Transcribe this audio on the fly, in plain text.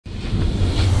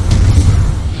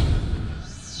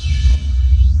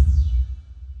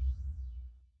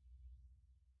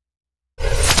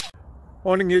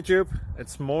Morning YouTube,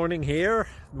 it's morning here.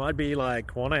 It might be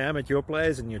like 1 a.m. at your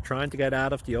place and you're trying to get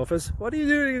out of the office. What are you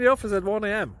doing in the office at 1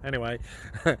 a.m.? Anyway,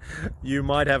 you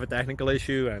might have a technical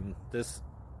issue and this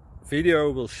video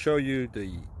will show you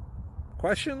the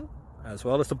question as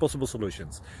well as the possible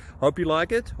solutions. Hope you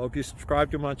like it, hope you subscribe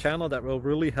to my channel. That will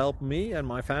really help me and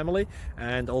my family,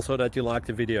 and also that you like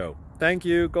the video. Thank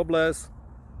you, God bless.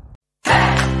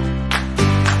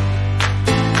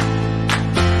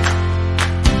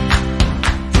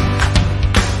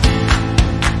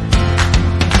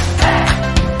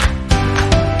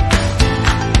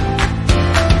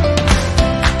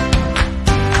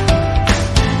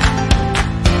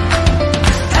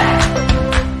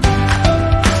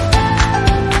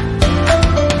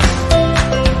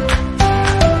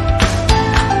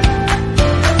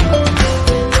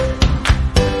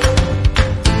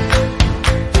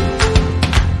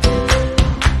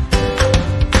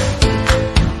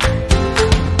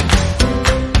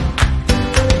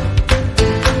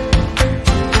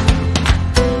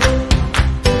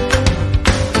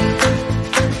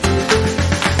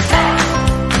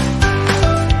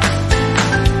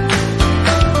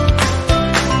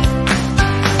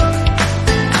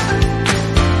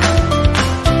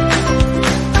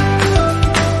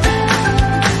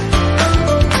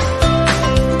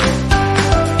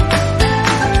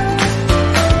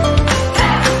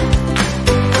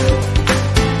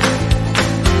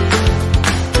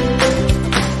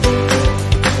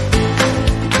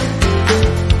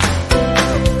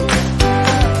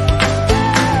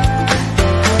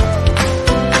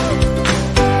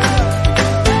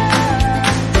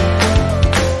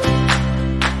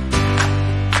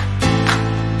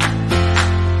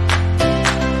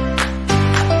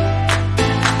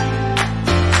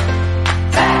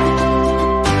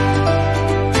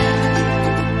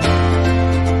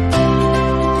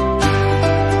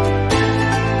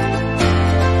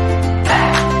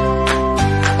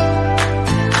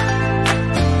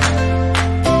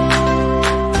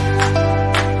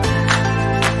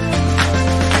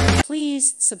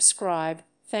 Please subscribe.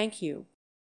 Thank you.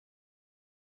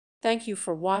 Thank you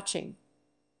for watching.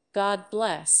 God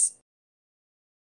bless.